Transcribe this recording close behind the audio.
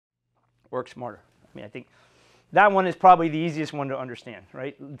work smarter. I mean, I think that one is probably the easiest one to understand,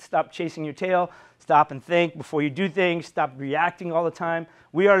 right? Stop chasing your tail, stop and think before you do things, stop reacting all the time.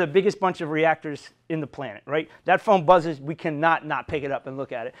 We are the biggest bunch of reactors in the planet, right? That phone buzzes, we cannot not pick it up and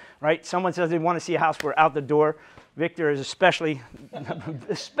look at it, right? Someone says they want to see a house, we're out the door. Victor is especially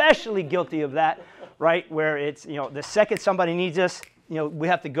guilty of that, right? Where it's, you know, the second somebody needs us, you know, we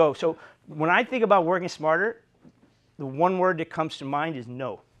have to go. So when I think about working smarter, the one word that comes to mind is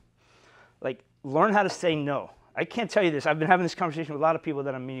no. Like, learn how to say no. I can't tell you this. I've been having this conversation with a lot of people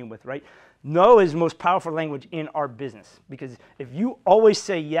that I'm meeting with, right? No is the most powerful language in our business, because if you always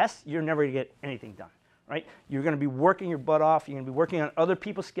say yes, you're never going to get anything done, right? You're going to be working your butt off. You're going to be working on other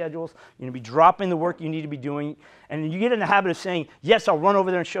people's schedules. You're going to be dropping the work you need to be doing. And you get in the habit of saying, yes, I'll run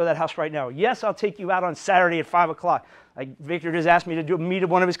over there and show that house right now. Yes, I'll take you out on Saturday at 5 o'clock. Like Victor just asked me to meet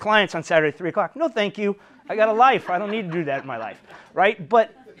one of his clients on Saturday at 3 o'clock. No, thank you. I got a life. I don't need to do that in my life, right?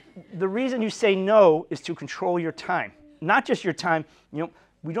 But the reason you say no is to control your time. Not just your time, you know,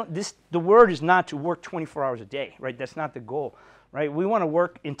 the word is not to work 24 hours a day, right? That's not the goal, right? We want to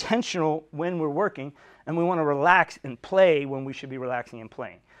work intentional when we're working, and we want to relax and play when we should be relaxing and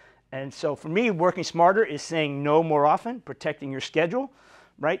playing. And so for me, working smarter is saying no more often, protecting your schedule,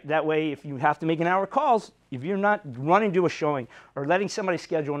 right? That way, if you have to make an hour calls, if you're not running to a showing or letting somebody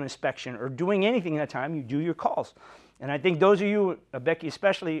schedule an inspection or doing anything in that time, you do your calls. And I think those of you, Becky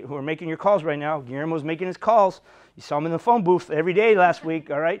especially, who are making your calls right now, Guillermo's making his calls. You saw him in the phone booth every day last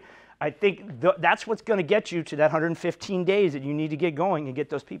week, all right? I think that's what's going to get you to that 115 days that you need to get going and get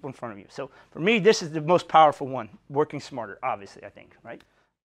those people in front of you. So for me, this is the most powerful one, working smarter, obviously, I think, right?